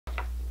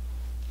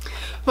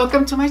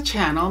Welcome to my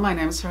channel. My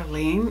name is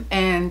Arlene,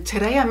 and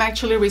today I'm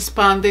actually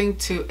responding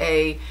to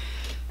a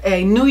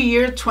New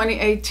Year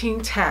 2018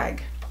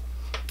 tag.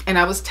 And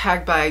I was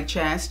tagged by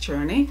Jazz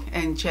Journey,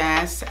 and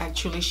Jazz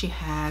actually, she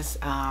has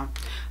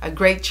a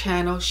great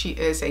channel. She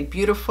is a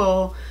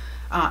beautiful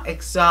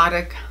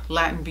exotic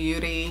Latin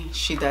beauty.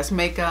 She does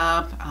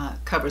makeup,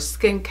 covers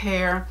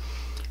skincare,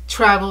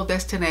 travel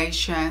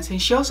destinations, and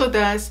she also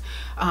does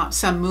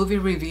some movie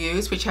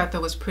reviews, which I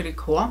thought was pretty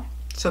cool.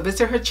 So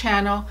visit her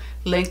channel,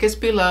 link is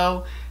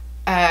below,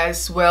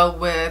 as well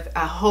with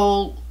a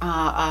whole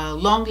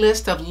long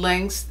list of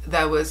links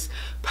that was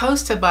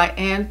posted by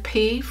Ann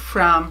P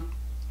from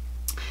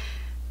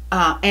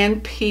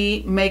Ann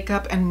P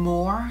Makeup and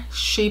More.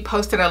 She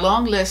posted a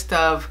long list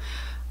of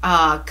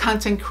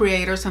content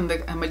creators in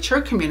the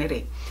mature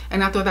community,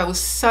 and I thought that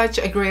was such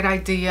a great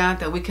idea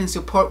that we can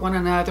support one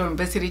another and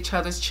visit each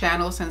other's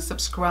channels and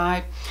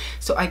subscribe.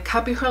 So I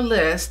copied her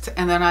list,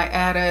 and then I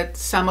added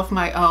some of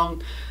my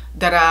own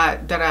that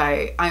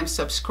I'm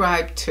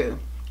subscribed to.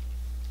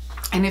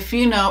 And if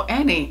you know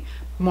any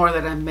more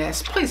that I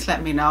missed, please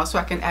let me know so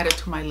I can add it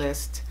to my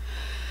list.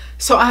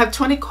 So I have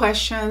 20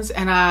 questions,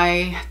 and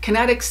I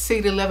cannot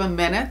exceed 11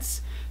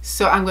 minutes.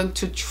 So I'm going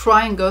to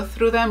try and go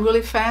through them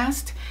really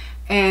fast,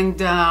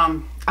 and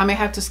I may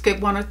have to skip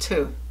one or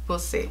two. We'll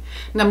see.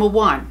 Number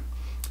one,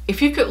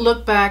 if you could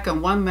look back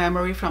on one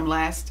memory from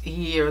last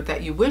year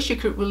that you wish you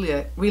could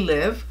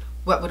relive,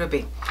 what would it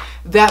be?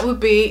 That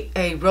would be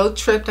a road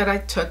trip that I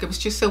took. It was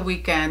just a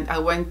weekend. I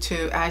went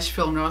to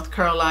Asheville, North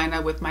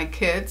Carolina with my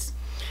kids.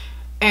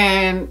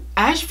 And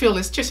Asheville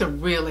is just a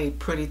really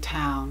pretty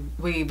town.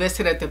 We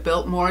visited the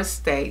Biltmore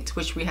Estate,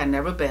 which we had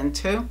never been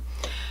to.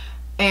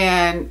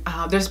 And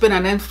there's been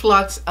an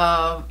influx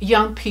of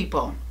young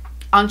people,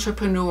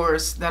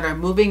 entrepreneurs that are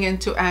moving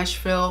into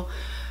Asheville,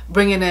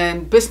 bringing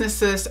in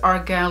businesses,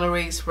 art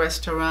galleries,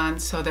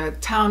 restaurants. So the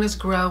town is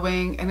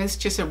growing, and it's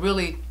just a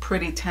really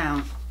pretty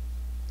town.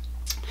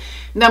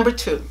 Number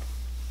two,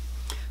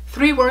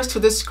 3 words to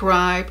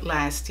describe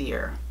last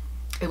year.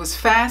 It was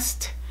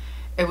fast,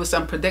 it was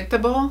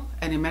unpredictable,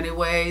 and in many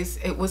ways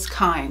it was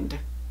kind.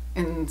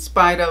 In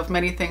spite of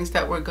many things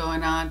that were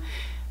going on,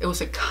 it was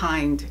a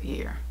kind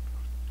year.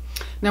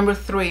 Number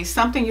 3,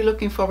 something you're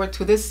looking forward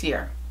to this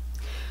year.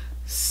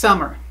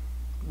 Summer,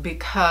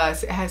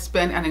 because it has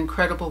been an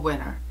incredible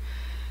winter.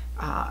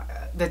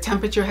 The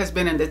temperature has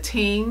been in the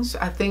teens.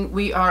 I think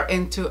we are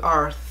into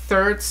our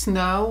 3rd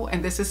snow,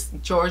 and this is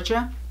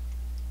Georgia.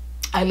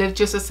 I live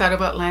just outside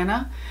of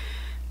Atlanta,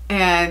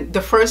 and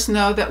the first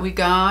snow that we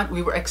got,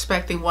 we were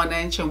expecting 1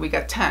 inch, and we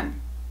got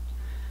 10.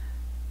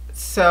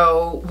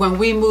 So when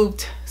we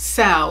moved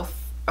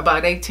south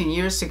about 18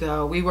 years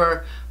ago, we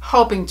were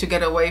hoping to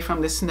get away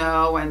from the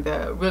snow and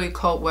the really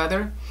cold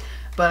weather,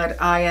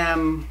 but I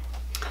am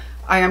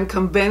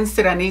convinced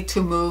that I need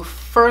to move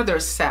further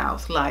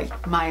south,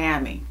 like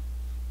Miami,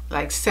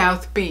 like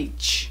South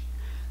Beach.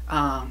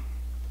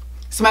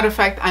 As a matter of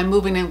fact, I'm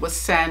moving in with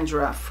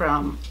Sandra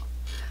from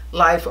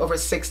Life Over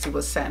 60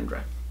 with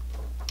Sandra.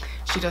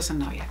 She doesn't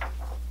know yet.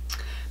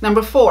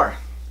 Number 4,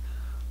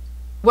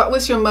 what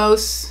was your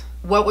most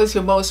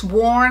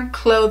worn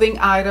clothing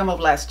item of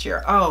last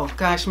year? Oh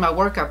gosh, my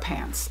workout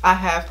pants. I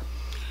have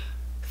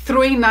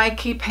 3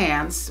 Nike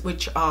pants,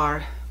 which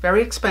are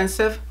very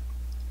expensive,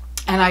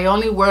 and I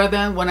only wear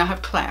them when I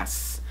have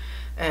class.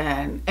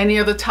 And any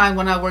other time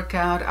when I work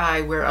out,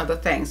 I wear other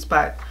things.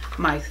 But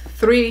my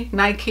 3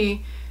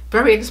 Nike,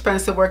 very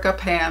expensive workout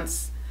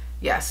pants,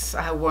 yes,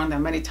 I have worn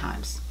them many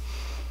times.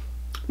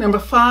 Number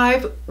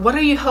 5, what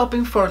are you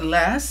hoping for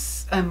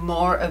less and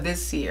more of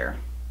this year?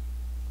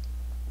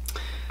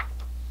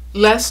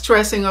 Less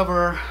stressing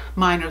over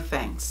minor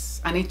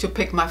things. I need to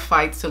pick my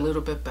fights a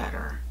little bit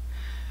better.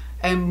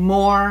 And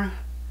more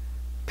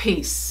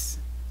peace.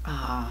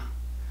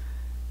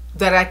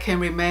 That I can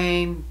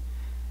remain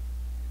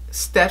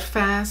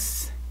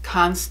steadfast,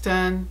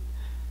 constant,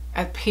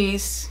 at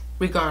peace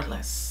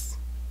regardless.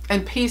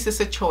 And peace is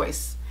a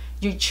choice.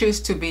 You choose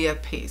to be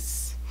at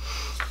peace.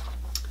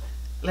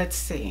 Let's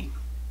see.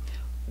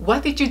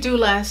 What did you do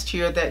last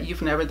year that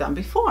you've never done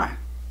before?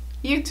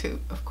 YouTube,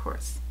 of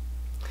course.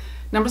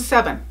 Number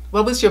 7,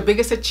 what was your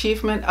biggest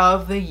achievement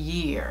of the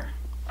year?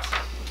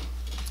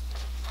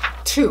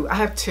 2, I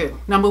have 2.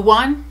 Number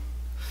 1,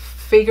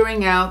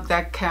 figuring out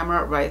that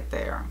camera right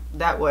there.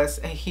 That was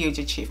a huge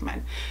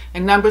achievement.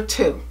 And number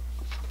 2,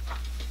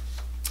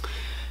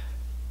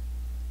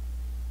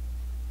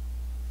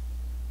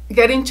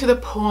 getting to the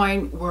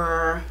point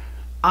where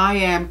I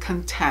am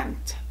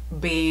content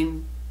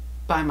being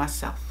by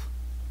myself.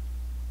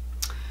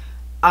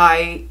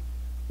 I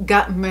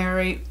got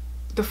married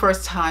the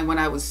first time when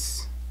I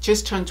was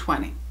just turned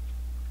 20.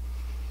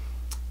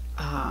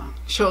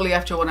 Shortly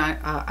after when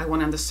I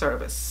went on the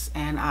service,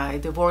 and I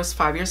divorced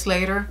 5 years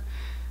later.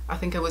 I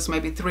think it was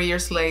maybe 3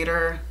 years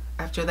later.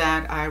 After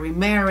that, I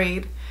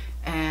remarried,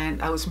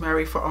 and I was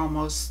married for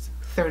almost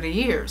 30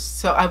 years.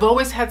 So I've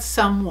always had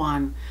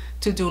someone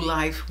to do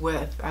life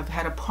with. I've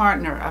had a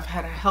partner, I've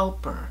had a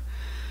helper.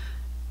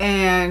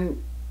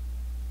 And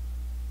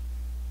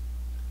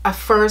at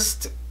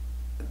first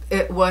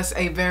it was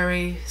a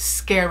very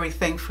scary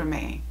thing for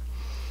me.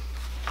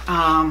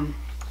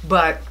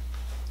 But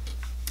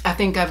I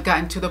think I've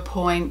gotten to the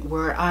point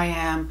where I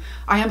am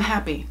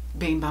happy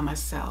being by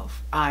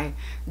myself. I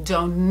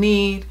don't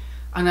need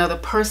another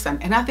person.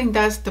 And I think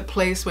that's the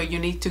place where you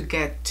need to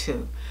get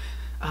to.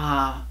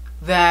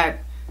 That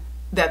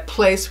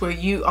place where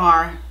you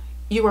are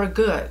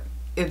good.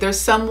 If there's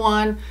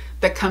someone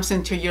that comes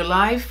into your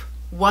life,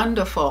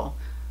 wonderful.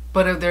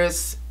 But if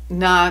there's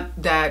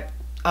not that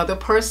other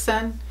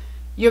person,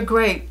 you're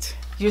great.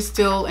 You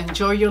still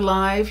enjoy your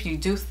life, you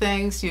do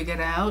things, you get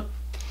out.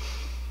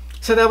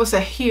 So that was a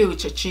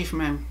huge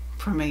achievement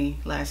for me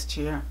last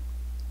year.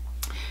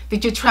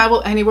 Did you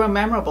travel anywhere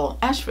memorable?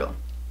 Asheville.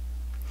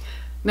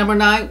 Number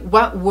 9,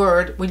 what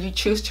word will you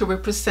choose to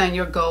represent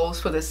your goals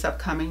for this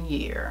upcoming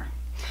year?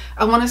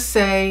 I want to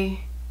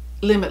say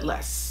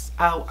limitless.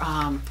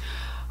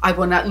 I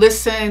will not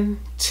listen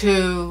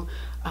to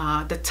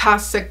the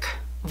toxic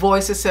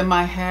voices in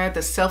my head,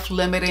 the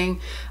self-limiting,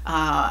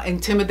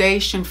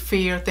 intimidation,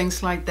 fear,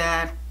 things like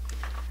that.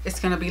 It's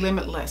going to be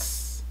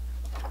limitless.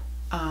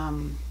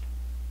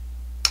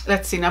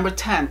 Let's see, number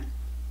 10.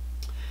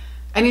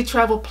 Any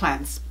travel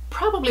plans?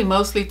 Probably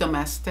mostly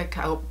domestic.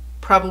 I'll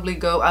probably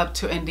go up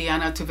to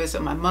Indiana to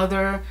visit my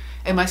mother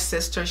and my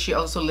sister. She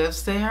also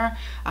lives there.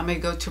 I may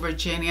go to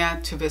Virginia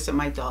to visit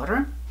my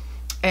daughter.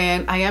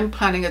 And I am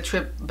planning a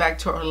trip back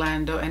to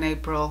Orlando in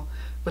April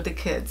with the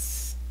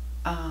kids.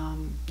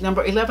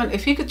 Number 11,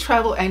 if you could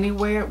travel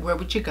anywhere, where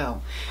would you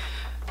go?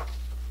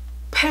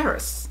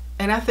 Paris.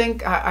 And I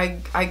think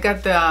I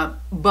got the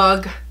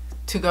bug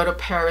to go to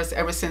Paris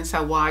ever since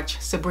I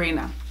watched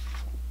Sabrina.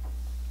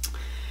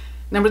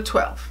 Number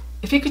 12,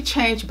 if you could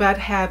change bad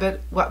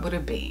habit, what would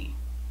it be?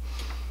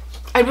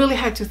 I really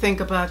had to think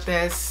about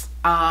this.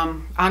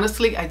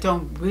 Honestly, I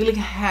don't really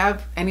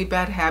have any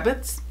bad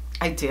habits.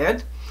 I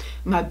did.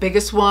 My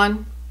biggest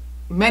one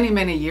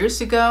many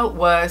years ago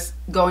was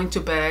going to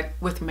bed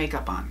with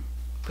makeup on,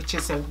 which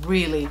is a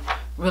really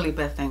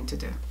bad thing to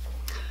do.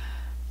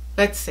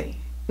 Let's see.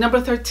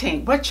 Number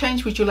 13, what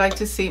change would you like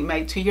to see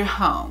made to your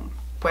home?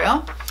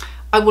 Well,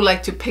 I would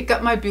like to pick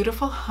up my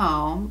beautiful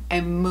home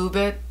and move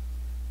it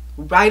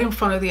right in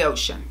front of the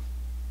ocean.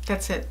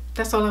 That's it.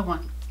 That's all I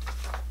want.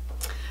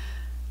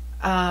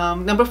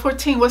 Number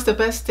 14, what's the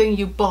best thing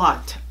you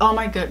bought? Oh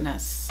my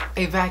goodness,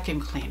 a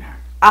vacuum cleaner.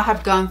 I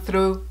have gone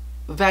through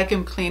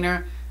vacuum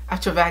cleaner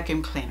after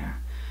vacuum cleaner.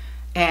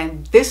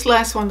 And this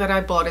last one that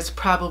I bought is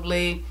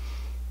probably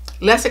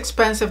less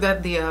expensive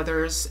than the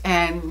others,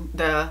 and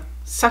the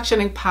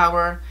suctioning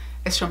power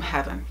is from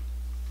heaven.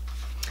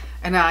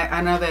 And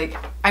I know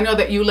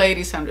that you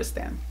ladies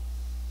understand.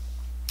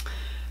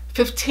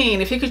 15,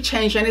 if you could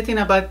change anything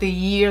about the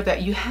year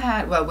that you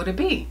had, what would it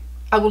be?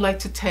 I would like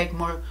to take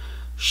more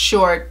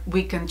short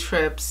weekend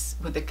trips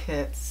with the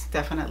kids,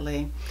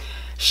 definitely.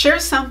 Share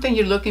something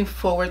you're looking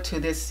forward to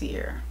this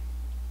year.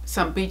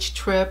 Some beach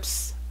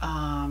trips.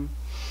 And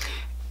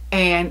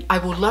I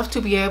would love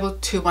to be able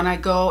to, when I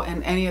go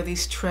on any of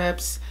these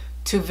trips,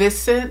 to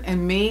visit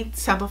and meet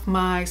some of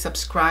my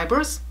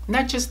subscribers,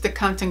 not just the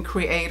content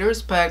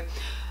creators, but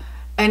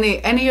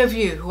any of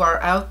you who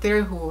are out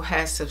there who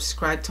has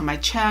subscribed to my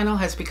channel,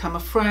 has become a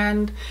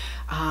friend.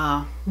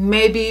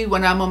 Maybe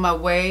when I'm on my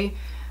way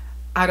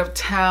out of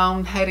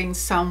town, heading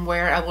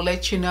somewhere, I will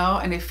let you know.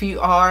 And if you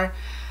are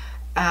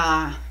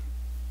on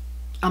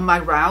my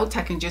route,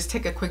 I can just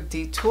take a quick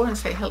detour and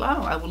say hello.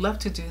 I would love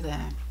to do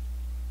that.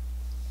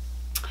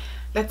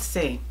 Let's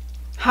see.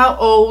 How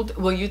old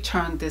will you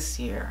turn this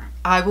year?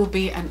 I will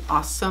be an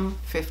awesome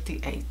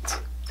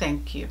 58.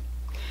 Thank you.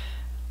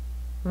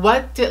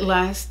 What did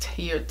last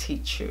year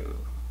teach you?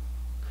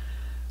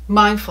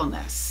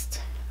 Mindfulness.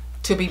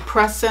 To be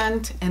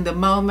present in the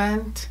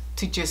moment,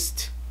 to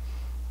just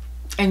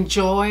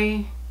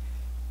enjoy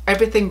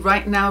everything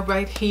right now,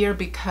 right here,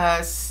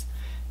 because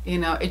you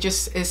know, it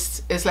just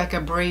is like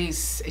a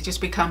breeze. It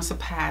just becomes a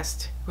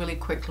past really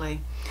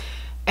quickly.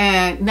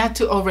 And not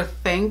to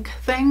overthink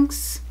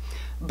things,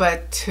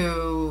 but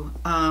to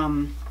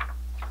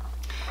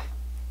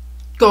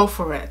go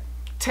for it.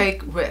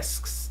 Take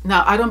risks.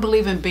 Now, I don't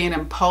believe in being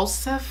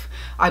impulsive.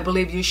 I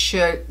believe you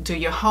should do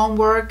your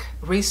homework,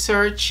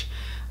 research,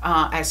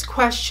 ask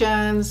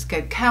questions,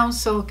 get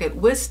counsel, get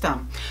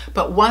wisdom.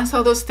 But once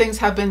all those things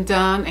have been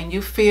done and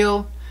you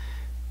feel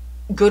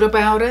good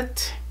about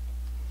it,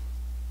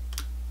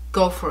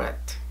 go for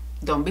it.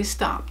 Don't be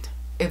stopped.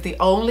 If the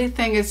only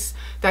thing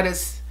that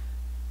is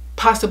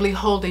possibly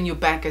holding you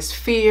back is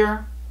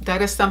fear,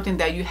 that is something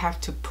that you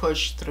have to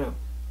push through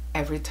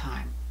every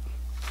time.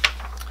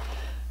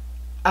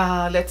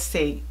 Let's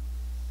see.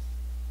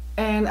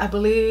 And I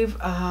believe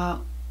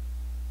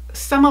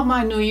some of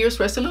my New Year's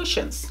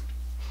resolutions.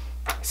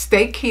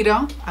 Stay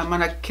keto. I'm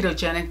on a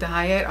ketogenic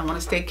diet. I want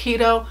to stay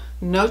keto.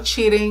 No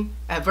cheating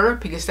ever,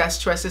 because that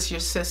stresses your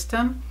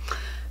system.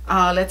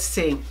 Let's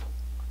see.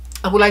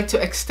 I would like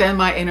to extend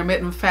my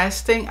intermittent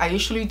fasting. I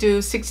usually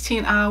do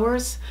 16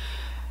 hours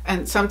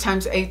and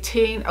sometimes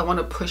 18. I want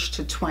to push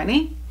to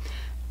 20.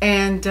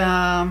 And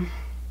I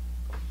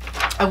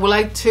would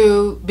like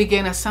to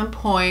begin at some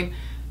point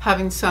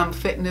having some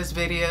fitness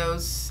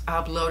videos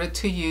uploaded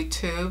to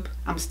YouTube.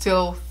 I'm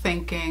still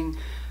thinking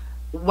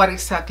what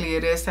exactly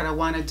it is that I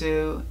want to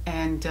do,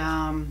 and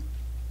I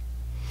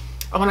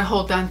want to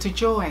hold on to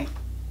joy.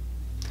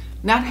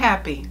 Not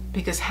happy,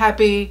 because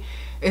happy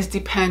is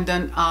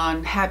dependent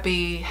on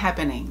happy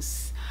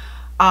happenings.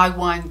 I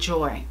want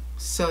joy,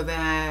 so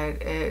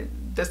that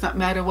it does not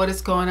matter what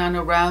is going on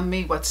around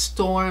me, what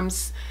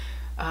storms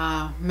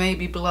may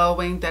be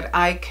blowing, that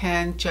I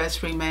can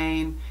just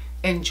remain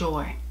in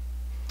joy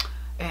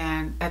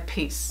and at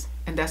peace.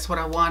 And that's what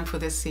I want for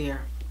this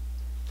year.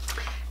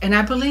 And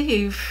I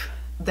believe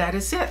that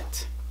is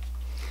it.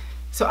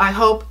 So I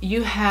hope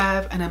you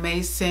have an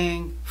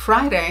amazing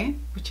Friday,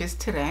 which is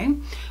today,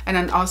 and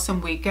an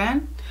awesome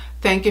weekend.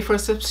 Thank you for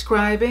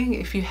subscribing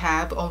if you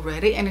have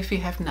already, and if you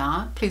have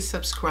not, please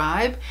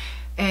subscribe.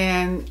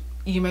 And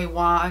you may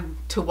want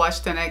to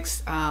watch the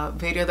next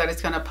video that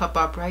is going to pop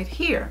up right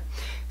here.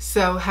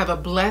 So have a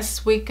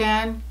blessed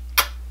weekend.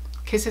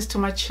 Kisses to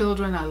my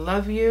children. I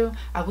love you.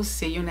 I will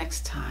see you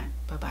next time.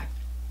 Bye-bye.